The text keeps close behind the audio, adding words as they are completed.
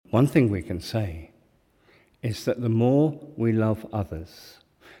one thing we can say is that the more we love others,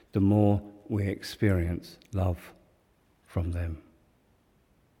 the more we experience love from them.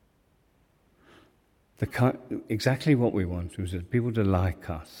 Exactly what we want is people to like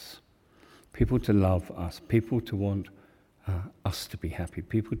us, people to love us, people to want us to be happy,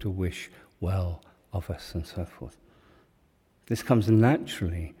 people to wish well of us and so forth. This comes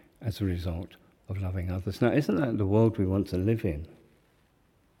naturally as a result of loving others. Now, isn't that the world we want to live in?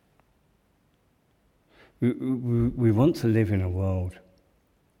 We want to live in a world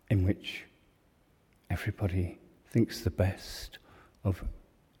in which everybody thinks the best of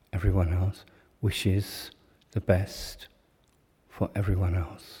everyone else, wishes the best for everyone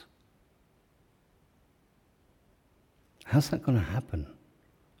else. How's that going to happen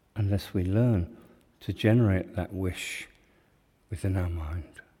unless we learn to generate that wish within our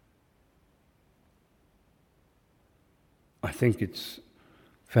mind? I think it's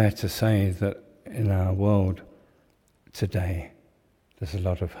fair to say that in our world today, there's a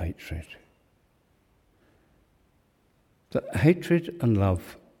lot of hatred. That hatred and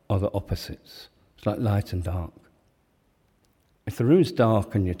love are the opposites. It's like light and dark. If the room's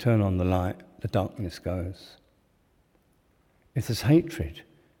dark and you turn on the light, the darkness goes. If there's hatred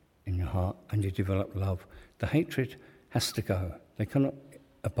in your heart and you develop love, the hatred has to go. They cannot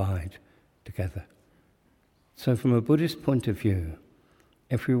abide together. So from a Buddhist point of view,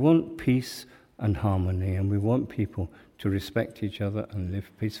 if we want peace and harmony and we want people to respect each other and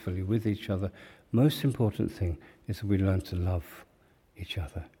live peacefully with each other, most important thing is that we learn to love each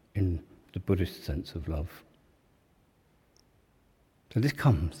other in the Buddhist sense of love. So this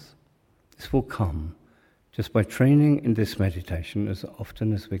will come just by training in this meditation as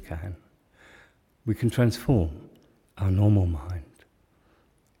often as we can. We can transform our normal mind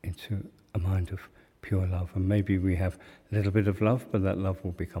into a mind of pure love. And maybe we have a little bit of love, but that love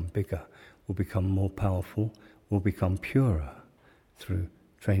will become bigger, will become more powerful, will become purer through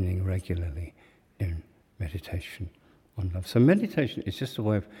training regularly in meditation on love. So meditation is just a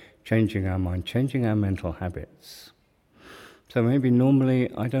way of changing our mind, changing our mental habits. So maybe normally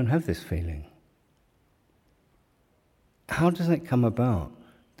I don't have this feeling. How does it come about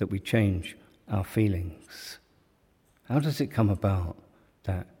that we change our feelings? How does it come about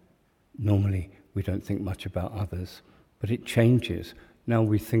that normally we don't think much about others, but it changes? Now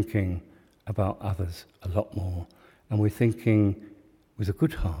we're thinking about others a lot more, and we're thinking with a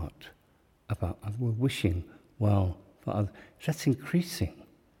good heart about others. We're wishing well for others. That's increasing.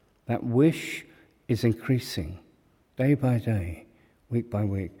 That wish is increasing day by day, week by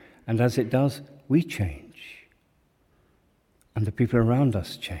week. And as it does, we change. And the people around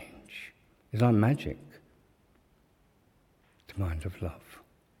us change. It's like magic, the mind of love.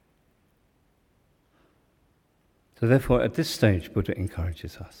 So therefore, at this stage, Buddha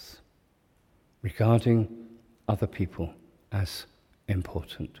encourages us regarding other people as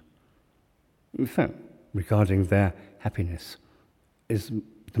important. In fact, regarding their happiness is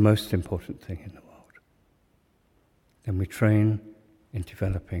the most important thing in the world. Then we train in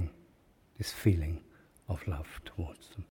developing this feeling of love towards them.